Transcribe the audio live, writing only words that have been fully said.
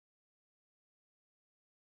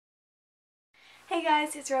Hey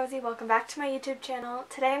guys, it's Rosie. Welcome back to my YouTube channel.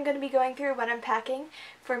 Today I'm going to be going through what I'm packing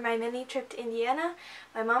for my mini trip to Indiana.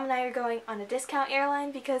 My mom and I are going on a discount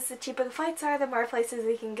airline because the cheaper the flights are, the more places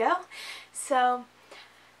we can go. So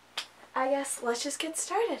I guess let's just get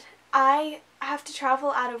started. I have to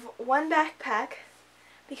travel out of one backpack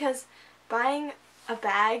because buying a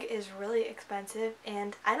bag is really expensive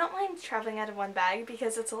and I don't mind traveling out of one bag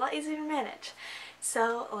because it's a lot easier to manage.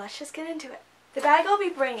 So let's just get into it. The bag I'll be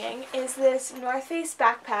bringing is this North Face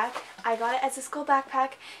backpack. I got it as a school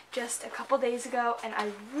backpack just a couple days ago and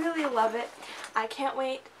I really love it. I can't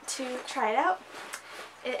wait to try it out.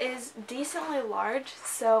 It is decently large,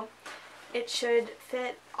 so it should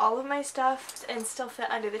fit all of my stuff and still fit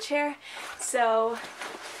under the chair. So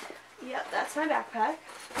yeah, that's my backpack.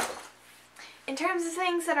 In terms of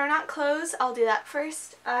things that are not clothes, I'll do that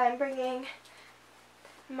first. I'm bringing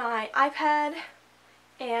my iPad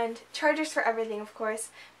and chargers for everything, of course.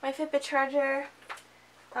 My Fitbit charger,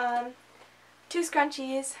 2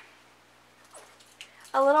 scrunchies,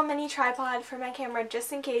 a little mini tripod for my camera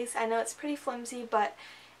just in case. I know it's pretty flimsy, but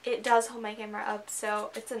it does hold my camera up,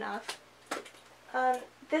 so it's enough.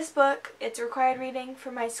 This book, it's required reading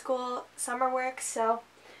for my school summer work, so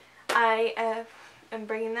I am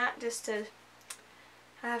bringing that just to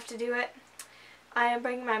have to do it. I am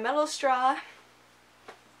bringing my metal straw,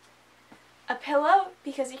 a pillow,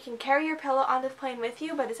 because you can carry your pillow onto the plane with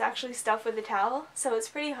you, but it's actually stuffed with a towel, so it's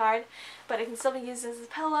pretty hard, but it can still be used as a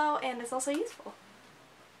pillow, and it's also useful.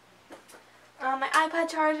 My iPad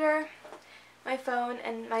charger, my phone,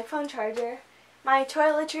 and my phone charger. My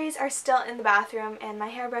toiletries are still in the bathroom, and my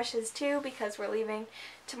hairbrushes too, because we're leaving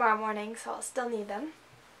tomorrow morning, so I'll still need them.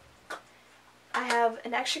 I have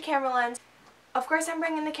an extra camera lens. Of course I'm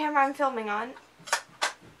bringing the camera I'm filming on,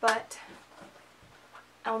 but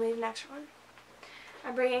I'll need an extra one.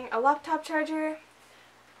 I'm bringing a laptop charger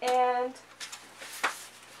and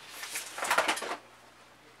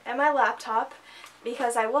my laptop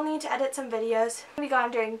because I will need to edit some videos. I'll be gone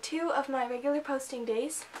during 2 of my regular posting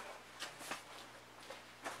days.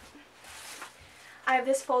 I have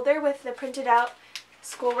this folder with the printed out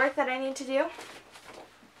schoolwork that I need to do.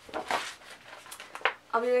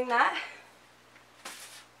 I'll be doing that.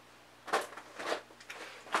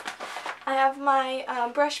 I have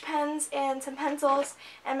my brush pens and some pencils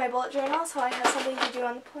and my bullet journal, so I have something to do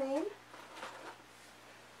on the plane.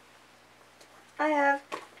 I have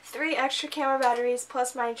 3 extra camera batteries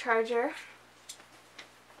plus my charger.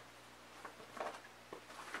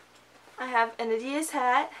 I have an Adidas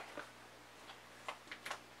hat,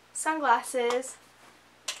 sunglasses,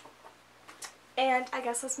 and I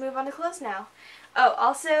guess let's move on to clothes now. Oh,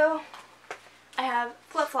 also I have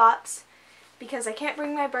flip-flops, because I can't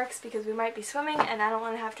bring my Birks because we might be swimming and I don't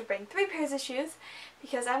want to have to bring 3 pairs of shoes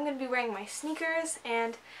because I'm going to be wearing my sneakers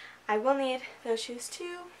and I will need those shoes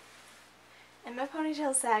too. And my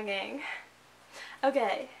ponytail sagging.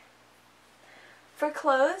 Okay. For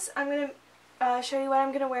clothes, I'm going to show you what I'm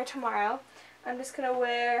going to wear tomorrow. I'm just going to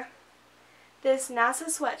wear this NASA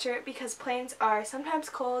sweatshirt because planes are sometimes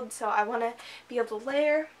cold, so I want to be able to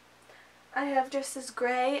layer. I have just this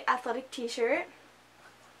gray athletic t-shirt.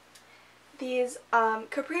 These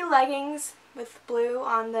capri leggings with blue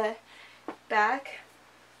on the back,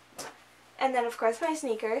 and then of course my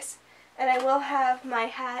sneakers, and I will have my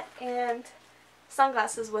hat and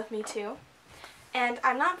sunglasses with me too. And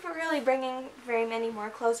I'm not really bringing very many more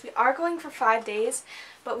clothes. We are going for 5 days,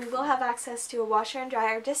 but we will have access to a washer and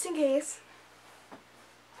dryer just in case.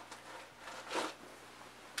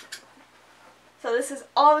 So this is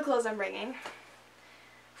all the clothes I'm bringing.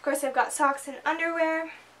 Of course I've got socks and underwear.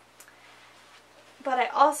 But I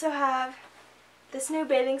also have this new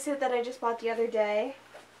bathing suit that I just bought the other day.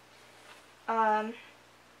 I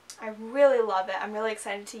really love it. I'm really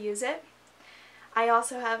excited to use it. I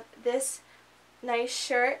also have this nice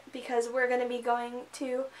shirt because we're going to be going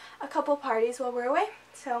to a couple parties while we're away.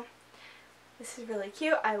 So this is really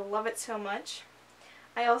cute. I love it so much.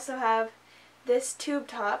 I also have this tube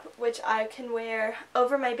top which I can wear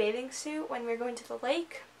over my bathing suit when we're going to the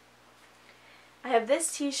lake. I have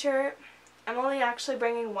this t-shirt. I'm only actually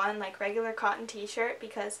bringing one, like regular cotton t-shirt,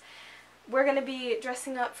 because we're going to be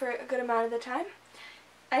dressing up for a good amount of the time.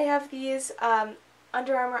 I have these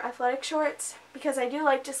Under Armour athletic shorts, because I do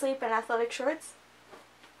like to sleep in athletic shorts.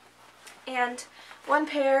 And 1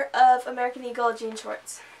 pair of American Eagle jean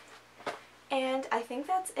shorts. And I think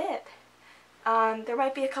that's it. There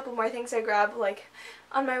might be a couple more things I grab, like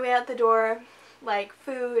on my way out the door, like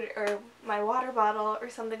food or my water bottle or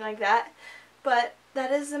something like that. But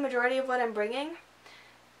that is the majority of what I'm bringing.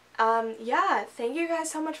 Yeah, thank you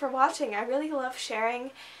guys so much for watching. I really love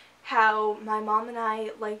sharing how my mom and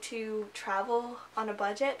I like to travel on a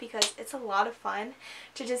budget, because it's a lot of fun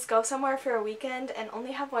to just go somewhere for a weekend and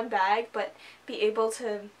only have one bag, but be able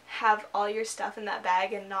to have all your stuff in that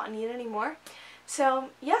bag and not need any more. So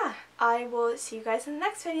yeah, I will see you guys in the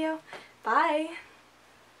next video. Bye!